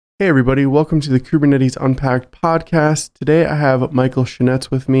Hey everybody, welcome to the Kubernetes Unpacked podcast. Today I have Michael Chenetz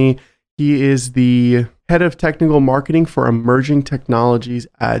with me. He is the head of technical marketing for emerging technologies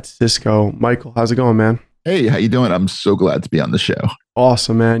at Cisco. Michael, how's it going, man? Hey, how you doing? I'm so glad to be on the show.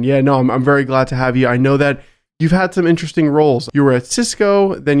 Awesome, man. Yeah, no, I'm very glad to have you. I know that you've had some interesting roles. You were at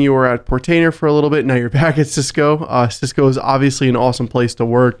Cisco, then you were at Portainer for a little bit. Now you're back at Cisco. Cisco is obviously an awesome place to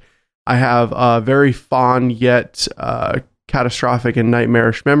work. I have very fond yet catastrophic and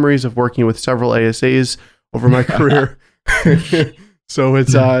nightmarish memories of working with several ASAs over my career. So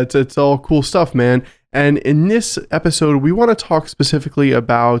it's all cool stuff, man. And in this episode, we want to talk specifically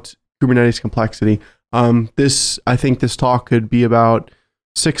about Kubernetes complexity. I think this talk could be about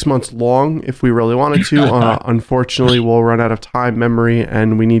 6 months long if we really wanted to. Unfortunately, we'll run out of time, memory,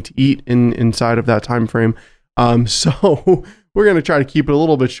 and we need to eat inside of that time frame. So we're going to try to keep it a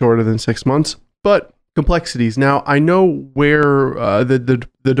little bit shorter than 6 months, but complexities. Now, I know where the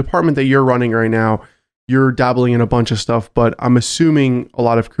department that you're running right now, you're dabbling in a bunch of stuff, but I'm assuming a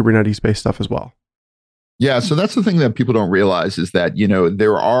lot of Kubernetes-based stuff as well. Yeah, so that's the thing that people don't realize is that,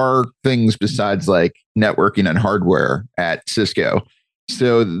 there are things besides like networking and hardware at Cisco.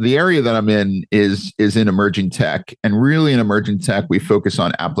 So the area that I'm in is in emerging tech. And really in emerging tech, we focus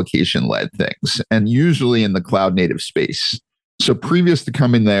on application-led things, and usually in the cloud native space. So previous to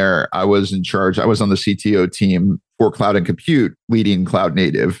coming there, I was in charge. I was on the CTO team for cloud and compute, leading cloud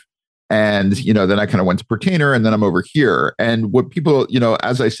native. And, then I kind of went to Portainer, and then I'm over here. And what people,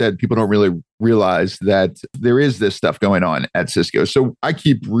 as I said, people don't really realize that there is this stuff going on at Cisco. So I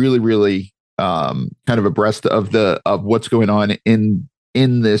keep really kind of abreast of what's going on in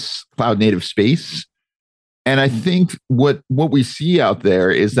this cloud native space. And I think what we see out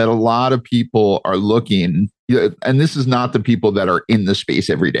there is that a lot of people are looking, and this is not the people that are in the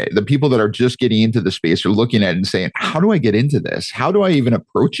space every day. The people that are just getting into the space are looking at it and saying, how do I get into this? How do I even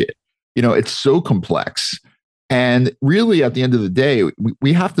approach it? It's so complex. And really, at the end of the day,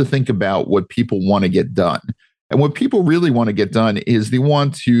 we have to think about what people want to get done. And what people really want to get done is they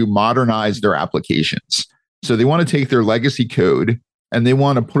want to modernize their applications. So they want to take their legacy code and they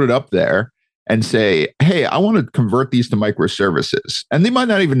want to put it up there and say, hey, I want to convert these to microservices. And they might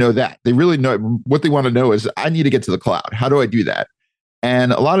not even know that. They really know what they want to know is, I need to get to the cloud. How do I do that?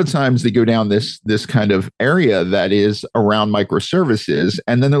 And a lot of times they go down this kind of area that is around microservices.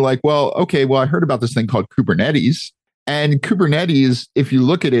 And then they're like, I heard about this thing called Kubernetes. And Kubernetes, if you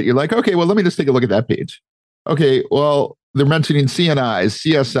look at it, you're like, okay, well, let me just take a look at that page. Okay, well, they're mentioning CNIs,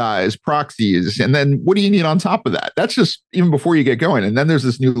 CSIs, proxies, and then what do you need on top of that? That's just even before you get going. And then there's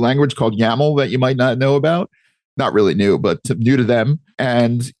this new language called YAML that you might not know about. Not really new, but new to them.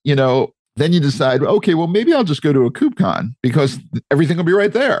 And, then you decide, okay, well, maybe I'll just go to a KubeCon because everything will be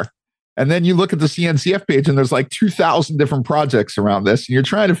right there. And then you look at the CNCF page and there's like 2,000 different projects around this. And you're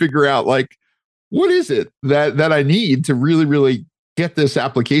trying to figure out like, what is it that I need to really get this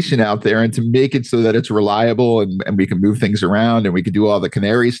application out there and to make it so that it's reliable and we can move things around and we can do all the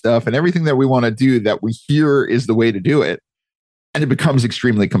canary stuff and everything that we want to do that we hear is the way to do it. And it becomes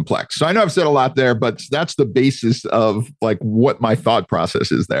extremely complex. So I know I've said a lot there, but that's the basis of like what my thought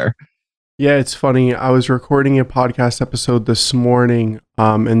process is there. Yeah, it's funny. I was recording a podcast episode this morning,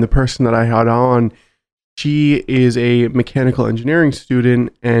 and the person that I had on, she is a mechanical engineering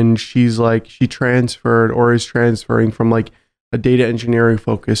student, and she's like, she transferred or is transferring from like a data engineering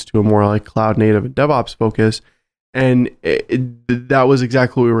focus to a more like cloud native and DevOps focus. And that was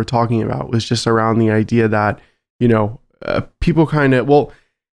exactly what we were talking about, was just around the idea that, people kind of, well,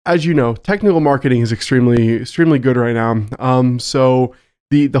 as you know, technical marketing is extremely good right now. So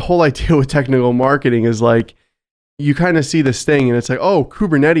the whole idea with technical marketing is like, you kind of see this thing and it's like, oh,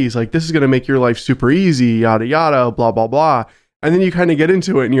 Kubernetes, like this is going to make your life super easy, yada, yada, blah, blah, blah. And then you kind of get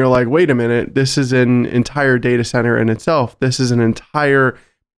into it and you're like, wait a minute, this is an entire data center in itself. This is an entire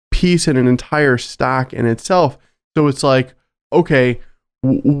piece and an entire stack in itself. So it's like, okay,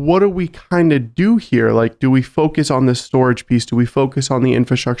 what do we kind of do here? Like, do we focus on the storage piece? Do we focus on the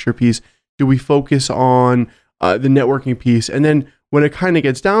infrastructure piece? Do we focus on the networking piece? And then when it kind of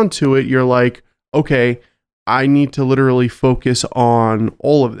gets down to it, you're like, okay, I need to literally focus on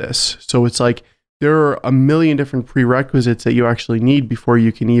all of this. So it's like, there are a million different prerequisites that you actually need before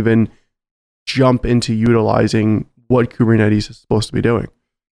you can even jump into utilizing what Kubernetes is supposed to be doing.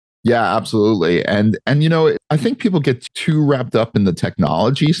 Yeah, absolutely. And I think people get too wrapped up in the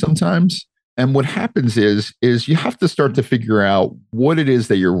technology sometimes. And what happens is you have to start to figure out what it is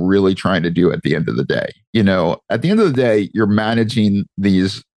that you're really trying to do at the end of the day. At the end of the day, you're managing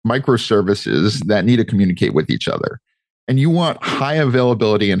these microservices that need to communicate with each other. And you want high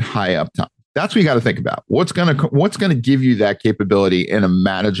availability and high uptime. That's what you got to think about. What's gonna give you that capability in a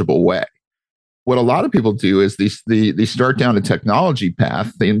manageable way? What a lot of people do is they start down a technology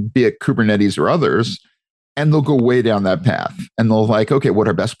path, be it Kubernetes or others, and they'll go way down that path. And they'll like, okay, what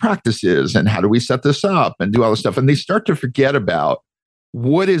are best practices and how do we set this up and do all this stuff? And they start to forget about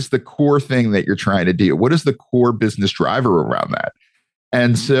what is the core thing that you're trying to do? What is the core business driver around that?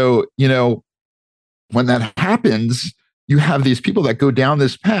 And so, when that happens, you have these people that go down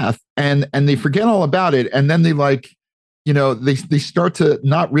this path and they forget all about it. And then they they start to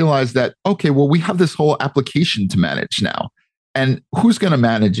not realize that, okay, well, we have this whole application to manage now. And who's going to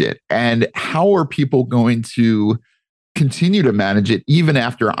manage it? And how are people going to continue to manage it even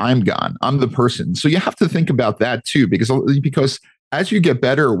after I'm gone? I'm the person. So you have to think about that too, because as you get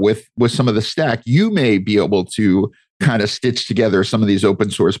better with some of the stack, you may be able to kind of stitch together some of these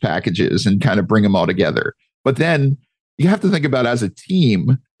open source packages and kind of bring them all together. But then you have to think about, as a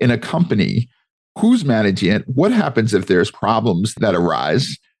team in a company, who's managing it? What happens if there's problems that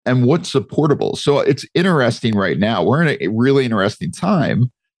arise? And what's supportable? So it's interesting right now. We're in a really interesting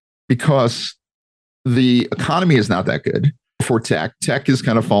time because the economy is not that good for tech. Tech is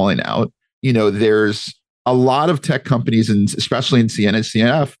kind of falling out. There's a lot of tech companies, and especially in CN and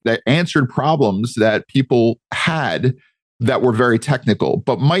CNF, that answered problems that people had that were very technical,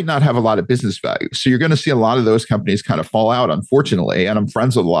 but might not have a lot of business value. So you're going to see a lot of those companies kind of fall out, unfortunately. And I'm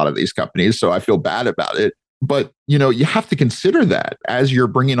friends with a lot of these companies, so I feel bad about it. But, you have to consider that as you're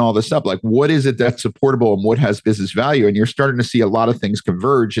bringing all this up, like what is it that's supportable and what has business value? And you're starting to see a lot of things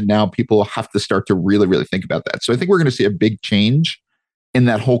converge. And now people have to start to really, really think about that. So I think we're going to see a big change in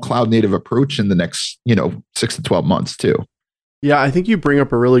that whole cloud native approach in the next, 6 to 12 months too. Yeah, I think you bring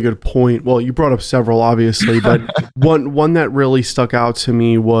up a really good point. Well, you brought up several, obviously, but one that really stuck out to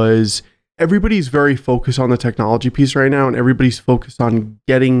me was everybody's very focused on the technology piece right now, and everybody's focused on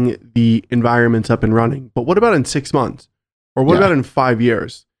getting the environments up and running. But what about in 6 months? Or what about in 5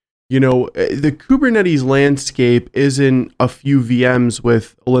 years? The Kubernetes landscape isn't a few VMs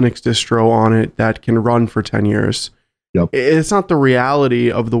with a Linux distro on it that can run for 10 years. Yep. It's not the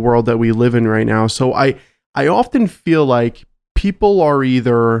reality of the world that we live in right now. So I often feel like people are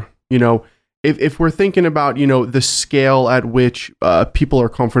either, if we're thinking about, the scale at which people are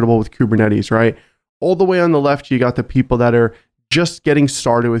comfortable with Kubernetes, right? All the way on the left, you got the people that are just getting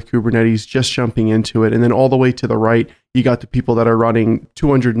started with Kubernetes, just jumping into it. And then all the way to the right, you got the people that are running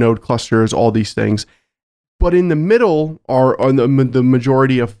 200 node clusters, all these things. But in the middle are the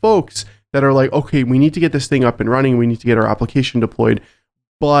majority of folks that are like, okay, we need to get this thing up and running. We need to get our application deployed.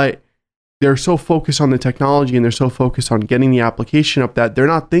 But they're so focused on the technology and they're so focused on getting the application up that they're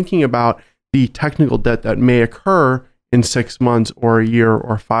not thinking about the technical debt that may occur in 6 months or a year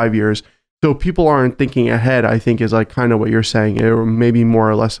or 5 years. So people aren't thinking ahead, I think, is like kind of what you're saying, or maybe more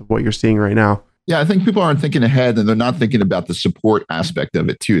or less of what you're seeing right now. Yeah, I think people aren't thinking ahead, and they're not thinking about the support aspect of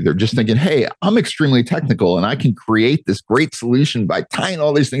it too. They're just thinking, hey, I'm extremely technical and I can create this great solution by tying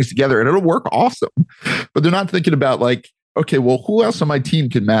all these things together and it'll work awesome. But they're not thinking about like, okay, well, who else on my team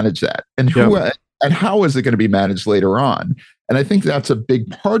can manage that? And and how is it going to be managed later on? And I think that's a big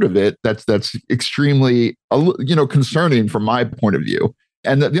part of it that's extremely concerning from my point of view.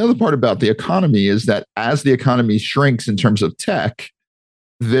 And the other part about the economy is that as the economy shrinks in terms of tech,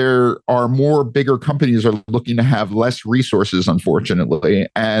 there are more bigger companies are looking to have less resources, unfortunately,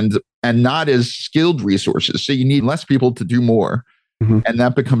 and not as skilled resources. So you need less people to do more. Mm-hmm. And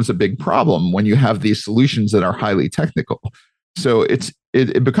that becomes a big problem when you have these solutions that are highly technical. So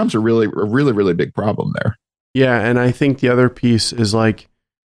it becomes a really, really big problem there. Yeah. And I think the other piece is like,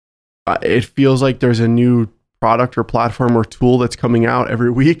 it feels like there's a new product or platform or tool that's coming out every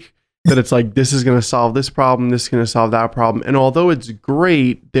week that it's like, this is going to solve this problem, this is going to solve that problem. And although it's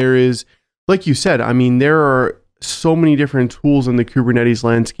great, there is, like you said, I mean, there are so many different tools in the Kubernetes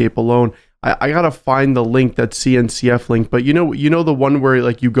landscape alone. I got to find the link, that CNCF link, but you know the one where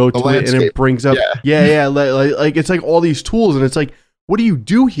like you go to it and it brings up, like it's like all these tools and it's like, what do you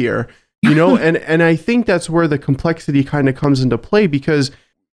do here? And I think that's where the complexity kind of comes into play, because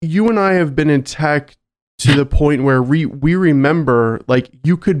you and I have been in tech to the point where we remember, like,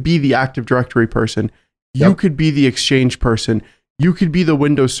 you could be the Active Directory person, you could be the Exchange person, you could be the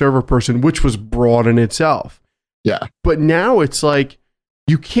Windows Server person, which was broad in itself. Yeah. But now it's like,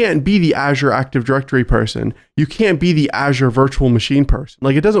 you can't be the Azure Active Directory person. You can't be the Azure Virtual Machine person.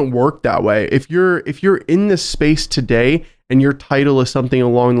 Like, it doesn't work that way. If you're in this space today and your title is something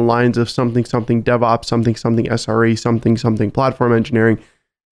along the lines of something DevOps, something SRE, something platform engineering,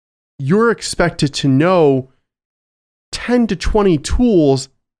 you're expected to know 10 to 20 tools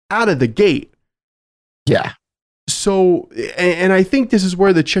out of the gate. Yeah. So, and I think this is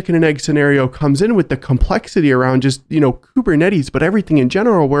where the chicken and egg scenario comes in with the complexity around just, Kubernetes, but everything in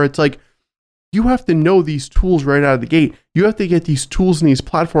general, where it's like, you have to know these tools right out of the gate. You have to get these tools and these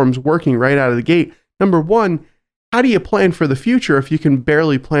platforms working right out of the gate. Number one, how do you plan for the future if you can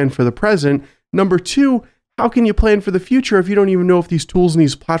barely plan for the present? Number two, how can you plan for the future if you don't even know if these tools and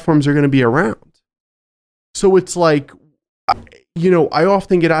these platforms are going to be around? So it's like, I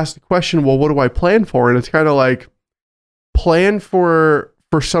often get asked the question, well, what do I plan for? And it's kind of like, plan for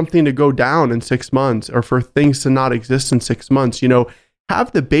something to go down in 6 months, or for things to not exist in 6 months.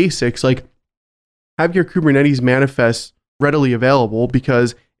 Have the basics, like have your Kubernetes manifest readily available,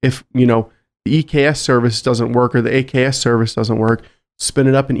 because if, the EKS service doesn't work or the AKS service doesn't work, spin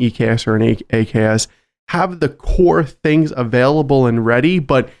it up in EKS or an AKS. Have the core things available and ready,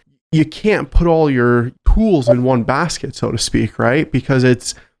 but you can't put all your tools in one basket, so to speak, right?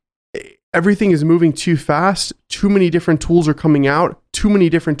 Because everything is moving too fast. Too many different tools are coming out. Too many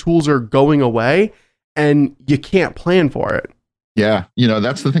different tools are going away, and you can't plan for it. Yeah,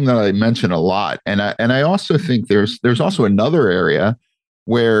 that's the thing that I mention a lot, and I also think there's also another area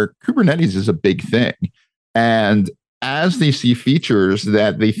where Kubernetes is a big thing, and as they see features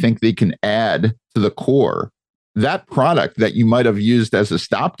that they think they can add to the core, that product that you might have used as a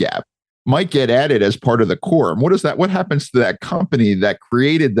stopgap might get added as part of the core. And what happens to that company that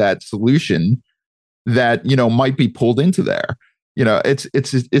created that solution that might be pulled into there?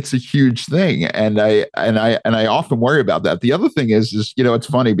 It's a huge thing, and I often worry about that. The other thing is it's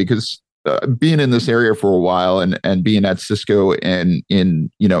funny because being in this area for a while and being at Cisco and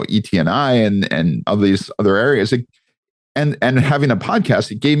in ET&I and all these other areas, and having a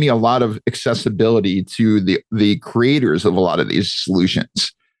podcast, it gave me a lot of accessibility to the creators of a lot of these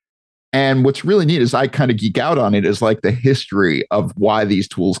solutions. And what's really neat is I kind of geek out on it, is like the history of why these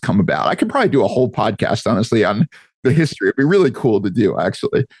tools come about. I could probably do a whole podcast, honestly, on the history. It'd be really cool to do,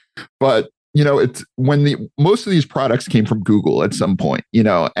 actually. But it's when most of these products came from Google at some point,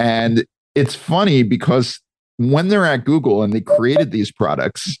 and it's funny because when they're at Google and they created these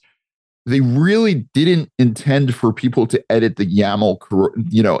products, they really didn't intend for people to edit the YAML,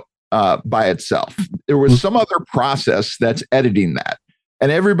 by itself. There was some other process that's editing that.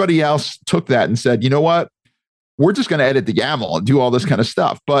 And everybody else took that and said, you know what? We're just going to edit the YAML and do all this kind of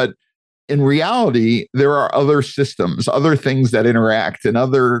stuff. But in reality, there are other systems, other things that interact, and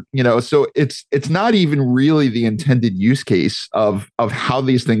other, so it's not even really the intended use case of how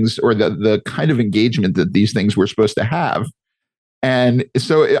these things, or the kind of engagement that these things were supposed to have. And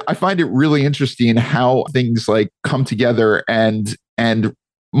so I find it really interesting how things like come together and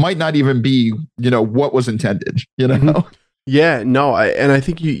might not even be, what was intended, Yeah, no, I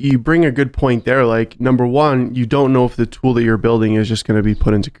think you bring a good point there. Like, number one, you don't know if the tool that you're building is just going to be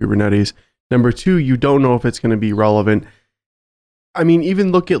put into Kubernetes. Number two, you don't know if it's going to be relevant. I mean,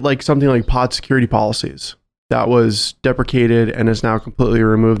 even look at like something like pod security policies that was deprecated and is now completely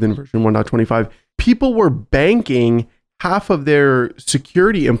removed in version 1.25. People were banking half of their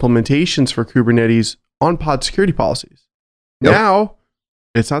security implementations for Kubernetes on pod security policies. Yep. Now,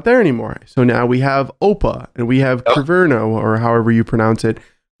 it's not there anymore. So now we have OPA and we have Caverno, or however you pronounce it.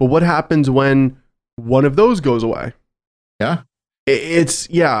 But what happens when one of those goes away? Yeah.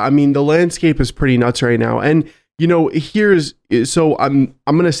 I mean, the landscape is pretty nuts right now. And, so I'm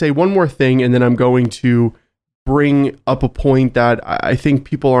going to say one more thing, and then I'm going to bring up a point that I think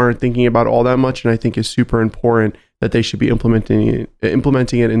people aren't thinking about all that much, and I think is super important that they should be implementing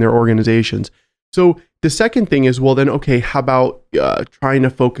it in their organizations. So the second thing is, well, then, okay, how about trying to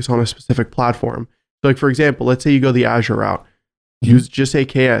focus on a specific platform? So like, for example, let's say you go the Azure route, use just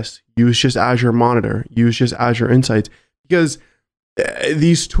AKS, use just Azure Monitor, use just Azure Insights, because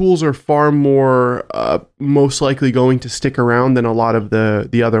these tools are far more most likely going to stick around than a lot of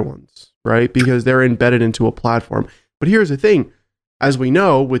the other ones, right? Because they're embedded into a platform. But here's the thing, as we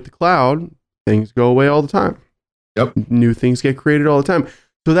know, with the cloud, things go away all the time. Yep. New things get created all the time.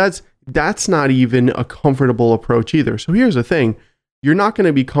 So that's not even a comfortable approach either. So here's the thing. You're not going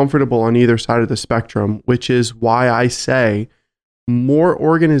to be comfortable on either side of the spectrum, which is why I say more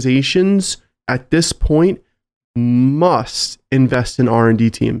organizations at this point must invest in R&D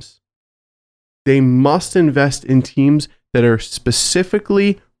teams. They must invest in teams that are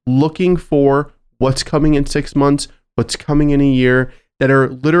specifically looking for what's coming in 6 months, what's coming in a year, that are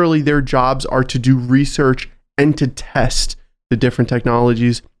literally, their jobs are to do research and to test the different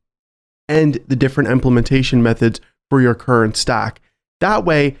technologies and the different implementation methods for your current stack. That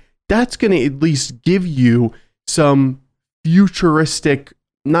way, that's going to at least give you some futuristic,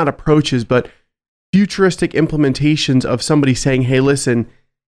 not approaches, but futuristic implementations of somebody saying, hey, listen,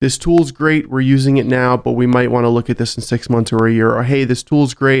 this tool's great, we're using it now, but we might want to look at this in 6 months or a year. Or, hey, this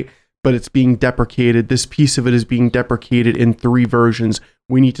tool's great, but it's being deprecated. This piece of it is being deprecated in 3 versions.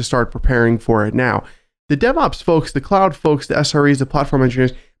 We need to start preparing for it now. The DevOps folks, the cloud folks, the SREs, the platform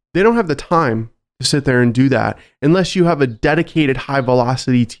engineers, they don't have the time to sit there and do that unless you have a dedicated high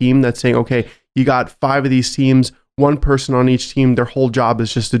velocity team that's saying, okay, you got 5 of these teams, 1 person on each team, their whole job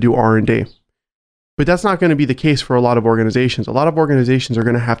is just to do R&D. But that's not going to be the case for a lot of organizations. A lot of organizations are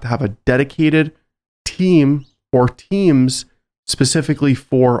going to have a dedicated team or teams specifically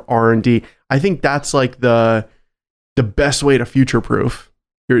for R&D. I think that's like the best way to future-proof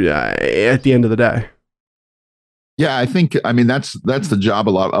at the end of the day. Yeah, I mean, that's the job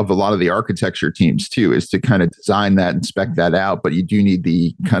of a lot of the architecture teams too, is to kind of design that and spec that out. But you do need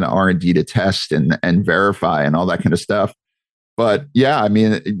the kind of R&D to test and verify and all that kind of stuff. But yeah, I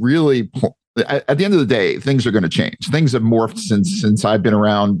mean, it really, at the end of the day, things are going to change. Things have morphed since I've been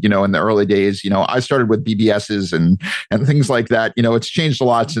around, in the early days. I started with BBSs and things like that. It's changed a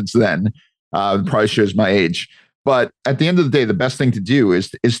lot since then. Probably shows my age. But at the end of the day, the best thing to do is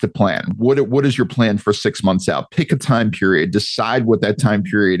to plan. What is your plan for 6 months out? Pick a time period, decide what that time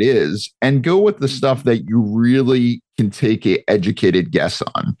period is, and go with the stuff that you really can take an educated guess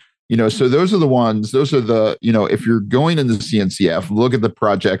on. So those are the, if you're going into CNCF, look at the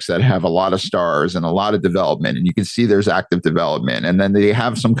projects that have a lot of stars and a lot of development, and you can see there's active development, and then they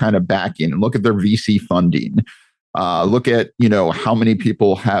have some kind of backing, and look at their VC funding. Look at, how many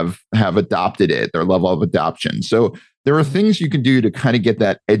people have adopted it, their level of adoption. So there are things you can do to kind of get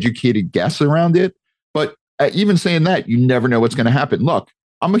that educated guess around it. But even saying that, you never know what's going to happen. Look,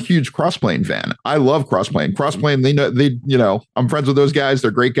 I'm a huge Crossplane fan. I love Crossplane. Crossplane, I'm friends with those guys. They're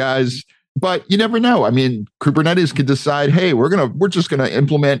great guys. But you never know. I mean, Kubernetes could decide, hey, we're just gonna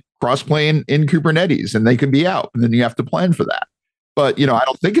implement Crossplane in Kubernetes, and they can be out, and then you have to plan for that. But, I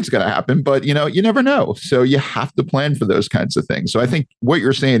don't think it's going to happen, but, you never know. So you have to plan for those kinds of things. So I think what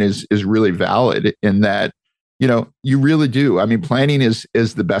you're saying is really valid in that, you really do. I mean, planning is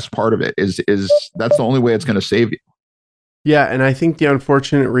the best part of it, is that's the only way it's going to save you. Yeah. And I think the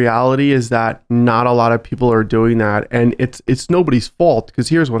unfortunate reality is that not a lot of people are doing that. And it's nobody's fault, because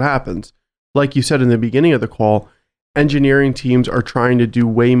here's what happens. Like you said in the beginning of the call, engineering teams are trying to do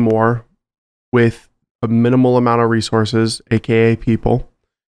way more with a minimal amount of resources, aka people.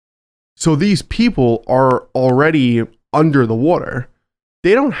 So these people are already under the water.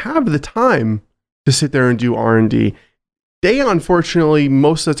 They don't have the time to sit there and do R&D. They unfortunately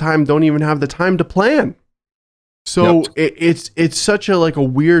most of the time don't even have the time to plan. So yep. It's such a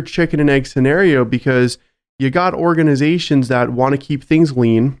weird chicken and egg scenario, because you got organizations that want to keep things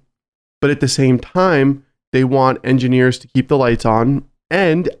lean, but at the same time they want engineers to keep the lights on,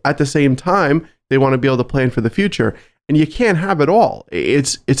 and at the same time they want to be able to plan for the future. And you can't have it all.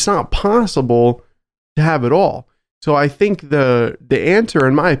 It's not possible to have it all. So I think the answer,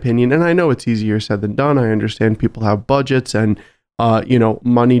 in my opinion, and I know it's easier said than done. I understand people have budgets, and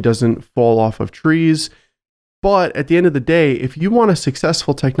money doesn't fall off of trees. But at the end of the day, if you want a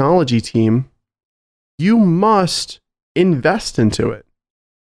successful technology team, you must invest into it.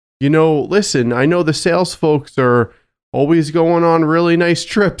 Listen, I know the sales folks are always going on really nice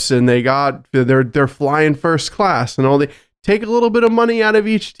trips, and they're flying first class and all. They take a little bit of money out of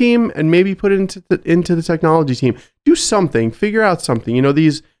each team and maybe put it into the technology team. Do something, figure out something.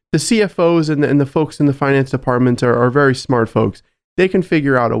 The CFOs and the folks in the finance departments are very smart folks. They can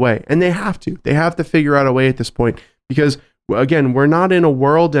figure out a way, and they have to figure out a way at this point, because again, we're not in a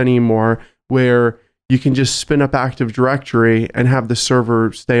world anymore where you can just spin up Active Directory and have the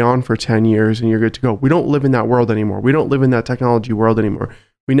server stay on for 10 years and you're good to go. We don't live in that world anymore. We don't live in that technology world anymore.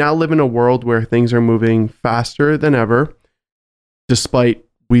 We now live in a world where things are moving faster than ever, despite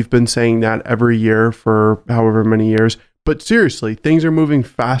we've been saying that every year for however many years. But seriously, things are moving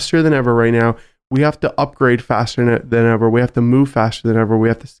faster than ever right now. We have to upgrade faster than ever. We have to move faster than ever. We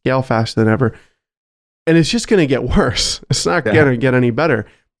have to scale faster than ever. And it's just going to get worse. It's not going to get any better.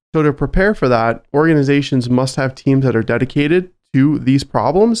 So to prepare for that, organizations must have teams that are dedicated to these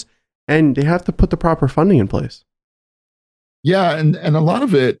problems, and they have to put the proper funding in place. Yeah, and a lot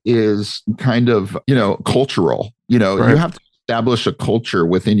of it is kind of, cultural. Right. You have to establish a culture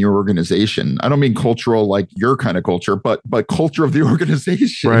within your organization. I don't mean cultural like your kind of culture, but culture of the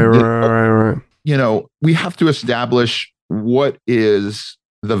organization. Right. We have to establish what is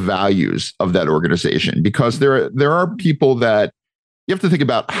the values of that organization, because there are people that you have to think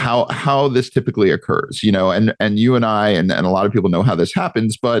about how this typically occurs, and you and I and a lot of people know how this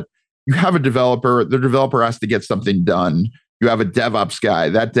happens, but you have a developer, the developer has to get something done. You have a DevOps guy,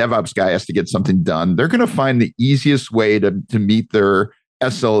 that DevOps guy has to get something done. They're going to find the easiest way to meet their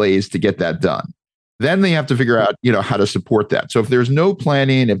SLAs to get that done. Then they have to figure out, how to support that. So if there's no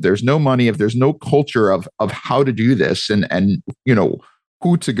planning, if there's no money, if there's no culture of how to do this and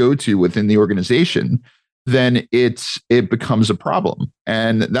who to go to within the organization, then it becomes a problem.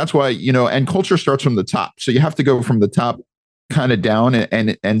 And that's why, and culture starts from the top. So you have to go from the top kind of down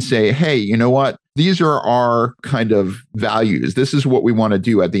and say, hey, you know what? These are our kind of values. This is what we want to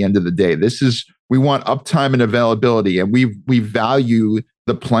do at the end of the day. We want uptime and availability, and we value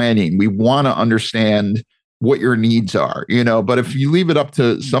the planning. We want to understand what your needs are, but if you leave it up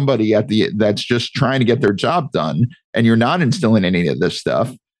to somebody that's just trying to get their job done and you're not instilling any of this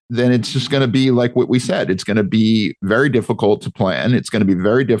stuff, then it's just going to be like what we said. It's going to be very difficult to plan. It's going to be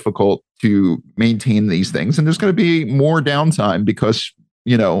very difficult to maintain these things. And there's going to be more downtime because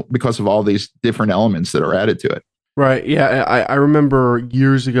of all these different elements that are added to it. Right. Yeah. I remember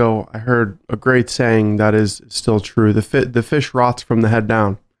years ago, I heard a great saying that is still true. The fish rots from the head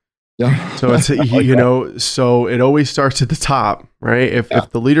down. Yeah. So it's, so it always starts at the top, right? If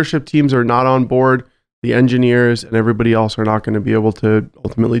the leadership teams are not on board, the engineers and everybody else are not going to be able to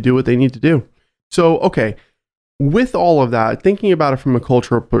ultimately do what they need to do. So, okay. With all of that, thinking about it from a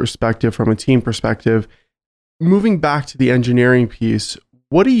cultural perspective, from a team perspective, moving back to the engineering piece,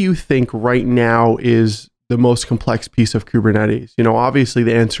 what do you think right now is the most complex piece of Kubernetes? Obviously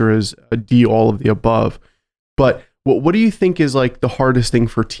the answer is a D, all of the above, but what do you think is like the hardest thing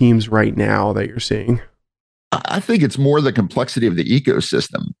for teams right now that you're seeing? I think it's more the complexity of the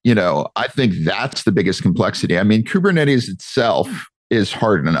ecosystem. I think that's the biggest complexity. I mean, Kubernetes itself is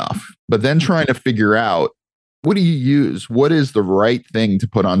hard enough, but then trying to figure out, what do you use? What is the right thing to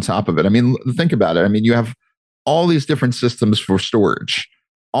put on top of it? I mean, think about it. I mean, you have all these different systems for storage,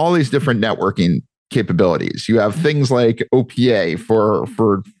 all these different networking capabilities. You have things like OPA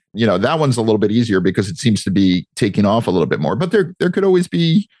for that one's a little bit easier because it seems to be taking off a little bit more, but there could always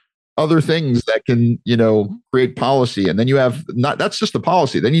be other things that can, create policy. And then you have that's just the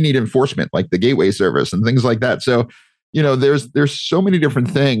policy. Then you need enforcement, like the gateway service and things like that. So, there's so many different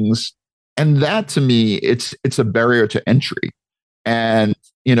things. And that to me, it's a barrier to entry. And,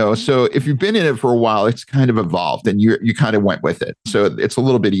 so if you've been in it for a while, it's kind of evolved and you kind of went with it. So it's a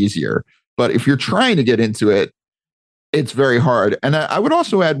little bit easier. But if you're trying to get into it, it's very hard. And I would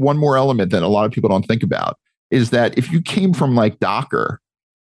also add one more element that a lot of people don't think about is that if you came from like Docker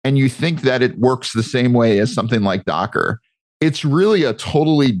and you think that it works the same way as something like Docker, it's really a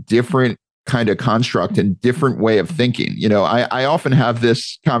totally different kind of construct and different way of thinking. I often have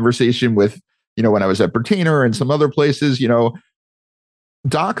this conversation with, when I was at Pertainer and some other places,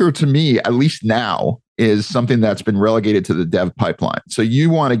 Docker to me, at least now, is something that's been relegated to the dev pipeline. So you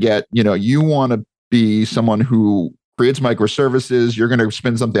want to be someone who creates microservices. You're going to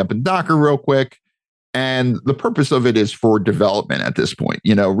spin something up in Docker real quick. And the purpose of it is for development at this point.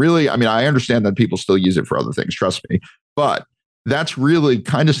 Really, I mean, I understand that people still use it for other things, trust me. But that's really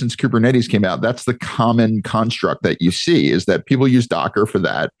kind of since Kubernetes came out, that's the common construct that you see is that people use Docker for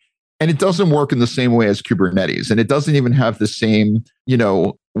that. And it doesn't work in the same way as Kubernetes. And it doesn't even have the same,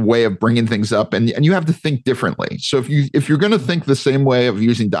 way of bringing things up. And you have to think differently. So if you're going to think the same way of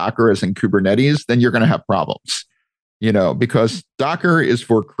using Docker as in Kubernetes, then you're going to have problems. Because Docker is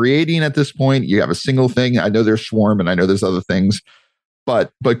for creating at this point. You have a single thing. I know there's Swarm and I know there's other things,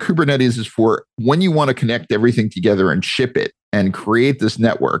 but Kubernetes is for when you want to connect everything together and ship it and create this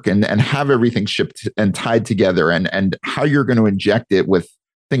network and have everything shipped and tied together and how you're going to inject it with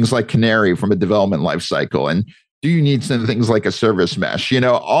things like Canary from a development lifecycle. And do you need some things like a service mesh?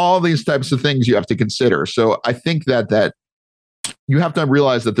 All these types of things you have to consider. So I think that you have to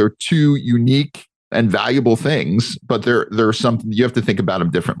realize that they're two unique and valuable things, but there's something you have to think about them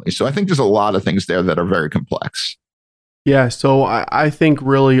differently. So I think there's a lot of things there that are very complex. Yeah. So I think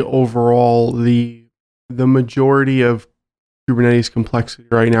really overall, the majority of Kubernetes complexity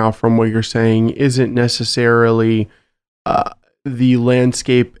right now, from what you're saying, isn't necessarily the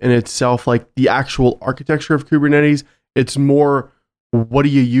landscape in itself, like the actual architecture of Kubernetes. It's more, what do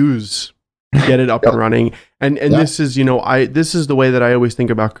you use to get it up and running? And this is, this is the way that I always think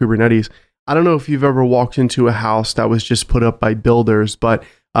about Kubernetes. I don't know if you've ever walked into a house that was just put up by builders, but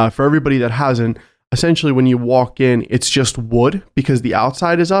for everybody that hasn't, essentially when you walk in, it's just wood because the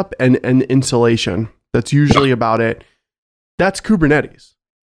outside is up and insulation. That's usually about it. That's Kubernetes.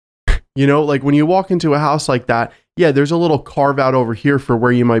 Like when you walk into a house like that, yeah, there's a little carve out over here for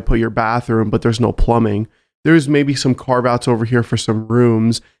where you might put your bathroom, but there's no plumbing. There's maybe some carve outs over here for some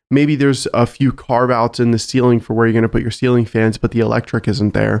rooms. Maybe there's a few carve outs in the ceiling for where you're going to put your ceiling fans, but the electric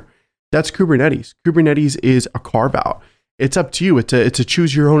isn't there. That's Kubernetes. Kubernetes is a carve out. It's up to you. It's a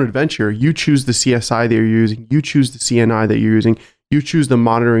choose your own adventure. You choose the CSI that you're using. You choose the CNI that you're using. You choose the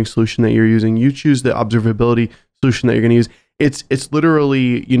monitoring solution that you're using. You choose the observability solution that you're going to use. It's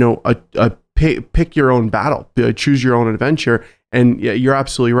literally, a pick your own battle, choose your own adventure. And yeah, you're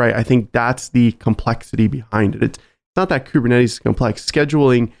absolutely right. I think that's the complexity behind it. It's not that Kubernetes is complex.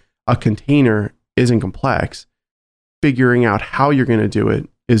 Scheduling a container isn't complex. Figuring out how you're going to do it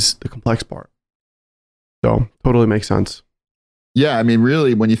is the complex part. So totally makes sense. Yeah, I mean,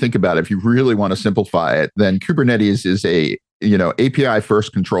 really, when you think about it, if you really want to simplify it, then Kubernetes is a API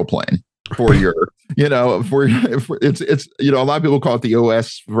first control plane for your it's a lot of people call it the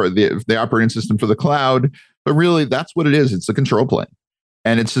OS for the operating system for the cloud, but really that's what it is. It's a control plane,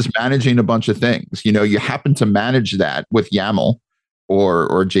 and it's just managing a bunch of things. You happen to manage that with YAML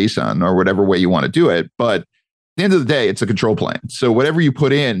or JSON or whatever way you want to do it, but at the end of the day, it's a control plane. So whatever you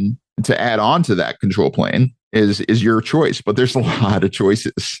put in to add on to that control plane is your choice, but there's a lot of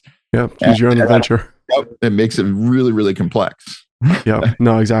choices. Yeah, choose your own adventure. It makes it really, really complex. Yeah,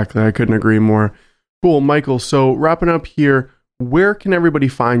 no, exactly. I couldn't agree more. Cool, Michael. So wrapping up here, where can everybody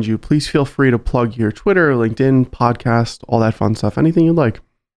find you? Please feel free to plug your Twitter, LinkedIn, podcast, all that fun stuff. Anything you'd like.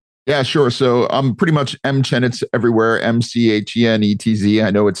 Yeah, sure. So I'm pretty much M Chenetz everywhere. MCHENETZ.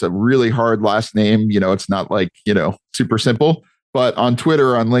 I know it's a really hard last name. It's not like, super simple, but on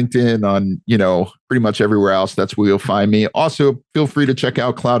Twitter, on LinkedIn, on, pretty much everywhere else, that's where you'll find me. Also, feel free to check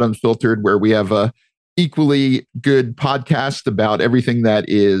out Cloud Unfiltered, where we have a equally good podcast about everything that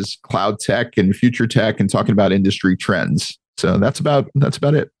is cloud tech and future tech and talking about industry trends. So that's about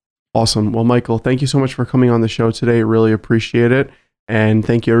it. Awesome. Well, Michael, thank you so much for coming on the show today. Really appreciate it. And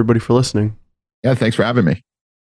thank you everybody for listening. Yeah, thanks for having me.